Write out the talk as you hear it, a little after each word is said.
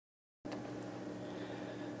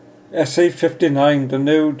Essay 59, the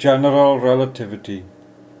new General Relativity.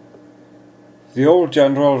 The old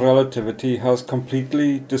General Relativity has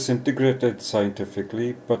completely disintegrated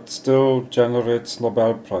scientifically, but still generates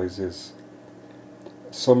Nobel Prizes.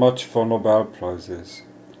 So much for Nobel Prizes,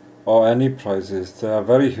 or any prizes. They are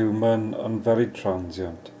very human and very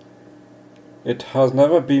transient. It has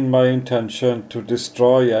never been my intention to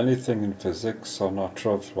destroy anything in physics or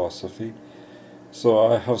natural philosophy,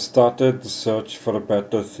 so I have started the search for a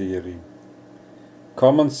better theory.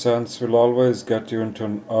 Common sense will always get you into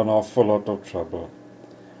an awful lot of trouble.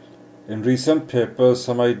 In recent papers,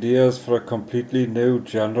 some ideas for a completely new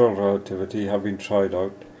general relativity have been tried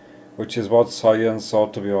out, which is what science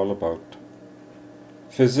ought to be all about.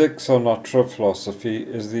 Physics or natural philosophy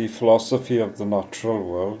is the philosophy of the natural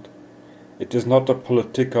world. It is not a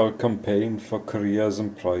political campaign for careers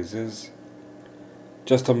and prizes,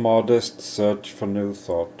 just a modest search for new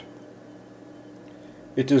thought.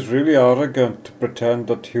 It is really arrogant to pretend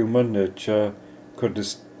that human nature could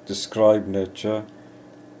describe nature,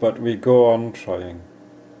 but we go on trying.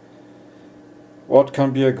 What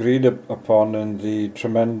can be agreed upon in the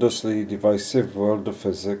tremendously divisive world of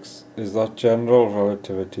physics is that general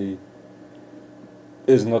relativity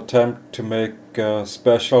is an attempt to make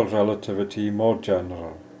special relativity more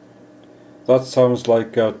general. That sounds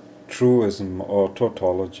like a truism or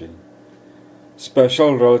tautology.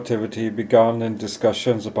 Special relativity began in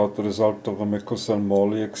discussions about the result of the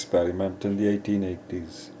Michelson-Morley experiment in the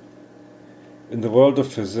 1880s. In the world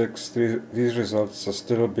of physics, these results are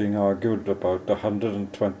still being argued about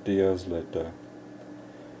 120 years later.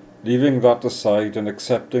 Leaving that aside and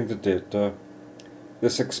accepting the data,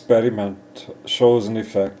 this experiment shows in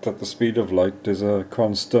effect that the speed of light is a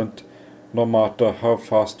constant no matter how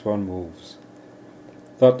fast one moves.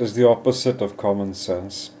 That is the opposite of common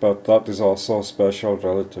sense, but that is also special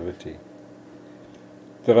relativity.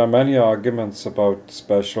 There are many arguments about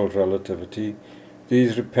special relativity.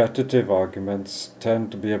 These repetitive arguments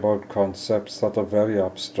tend to be about concepts that are very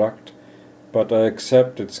abstract, but I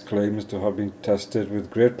accept its claims to have been tested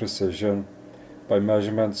with great precision by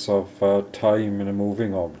measurements of time in a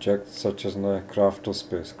moving object, such as an aircraft or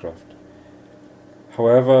spacecraft.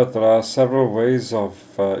 However, there are several ways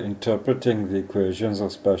of interpreting the equations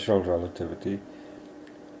of special relativity.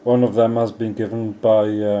 One of them has been given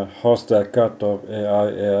by Horst Eckert of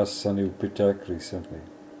AIAS and UPTech recently.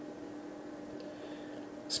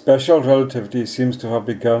 Special relativity seems to have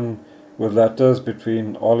begun with letters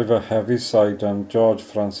between Oliver Heaviside and George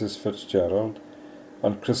Francis Fitzgerald,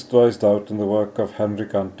 and crystallized out in the work of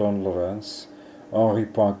Hendrik Anton Lorentz, Henri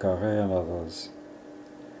Poincaré, and others.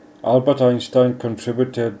 Albert Einstein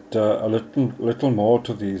contributed a little more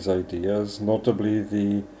to these ideas, notably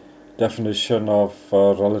the definition of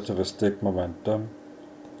relativistic momentum,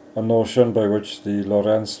 a notion by which the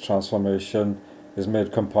Lorentz transformation is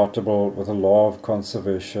made compatible with the law of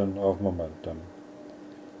conservation of momentum.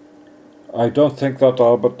 I don't think that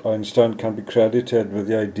Albert Einstein can be credited with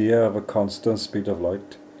the idea of a constant speed of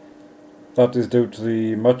light. That is due to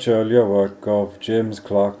the much earlier work of James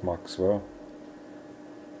Clerk Maxwell,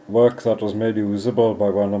 work that was made usable by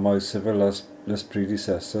one of my civil list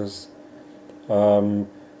predecessors,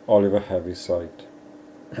 Oliver Heaviside.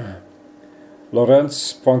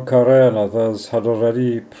 Lorentz, Poincaré and others had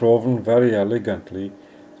already proven very elegantly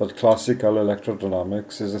that classical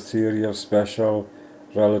electrodynamics is a theory of special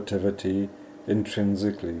relativity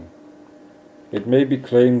intrinsically. It may be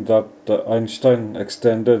claimed that Einstein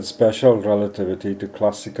extended special relativity to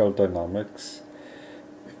classical dynamics,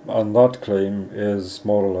 and that claim is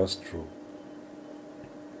more or less true.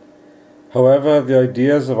 However, the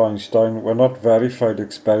ideas of Einstein were not verified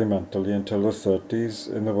experimentally until the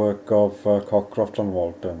 30s in the work of Cockcroft and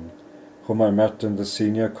Walton, whom I met in the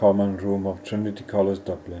senior common room of Trinity College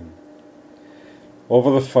Dublin. Over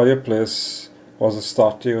the fireplace was a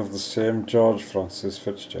statue of the same George Francis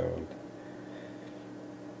Fitzgerald.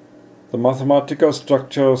 The mathematical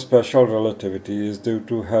structure of special relativity is due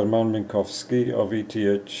to Hermann Minkowski of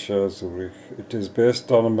ETH Zurich. It is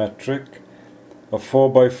based on a metric, a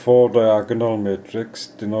 4x4 diagonal matrix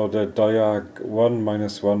denoted diag 1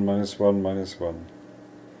 minus 1 minus 1 minus 1.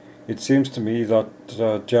 It seems to me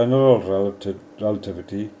that general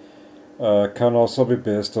relativity can also be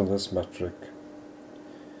based on this metric.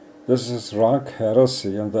 This is rank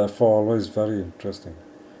heresy and therefore always very interesting.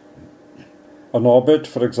 An orbit,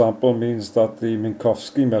 for example, means that the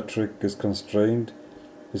Minkowski metric is constrained.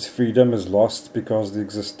 Its freedom is lost because of the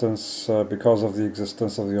existence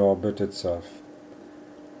of the orbit itself.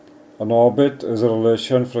 An orbit is a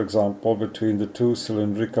relation, for example, between the two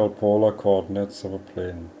cylindrical polar coordinates of a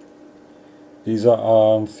plane. These are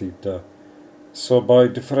r and theta. So by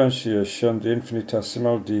differentiation, the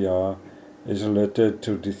infinitesimal dr is related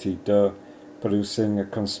to d theta, producing a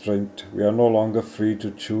constraint. We are no longer free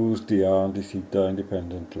to choose dr and d theta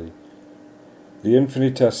independently. The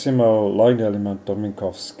infinitesimal line element of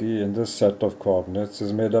Minkowski in this set of coordinates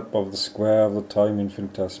is made up of the square of the time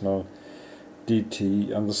infinitesimal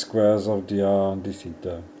dt and the squares of dr and d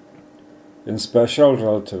theta. In special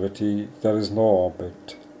relativity, there is no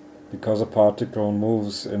orbit, because a particle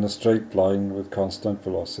moves in a straight line with constant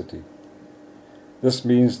velocity. This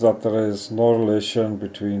means that there is no relation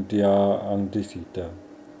between dr and d theta.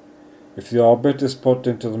 If the orbit is put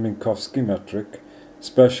into the Minkowski metric,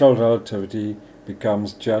 special relativity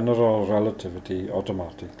becomes general relativity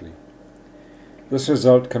automatically. This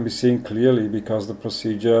result can be seen clearly because the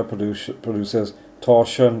procedure produces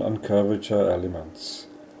torsion and curvature elements.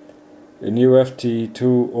 In UFT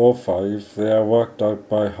 205, they are worked out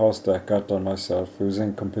by Horst Eckert and myself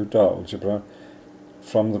using computer algebra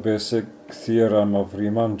from the basic theorem of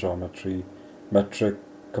Riemann geometry, metric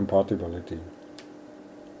compatibility.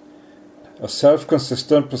 A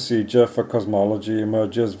self-consistent procedure for cosmology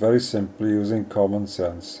emerges very simply using common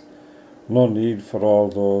sense. No need for all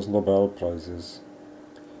those Nobel Prizes.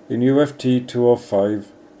 In UFT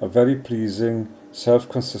 205, a very pleasing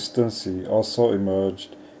self-consistency also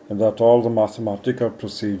emerged in that all the mathematical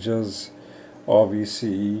procedures of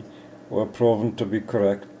ECE were proven to be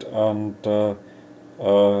correct and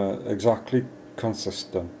exactly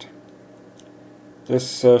consistent.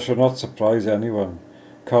 This should not surprise anyone.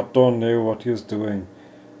 Cartan knew what he was doing.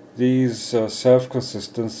 These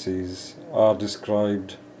self-consistencies are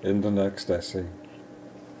described in the next essay.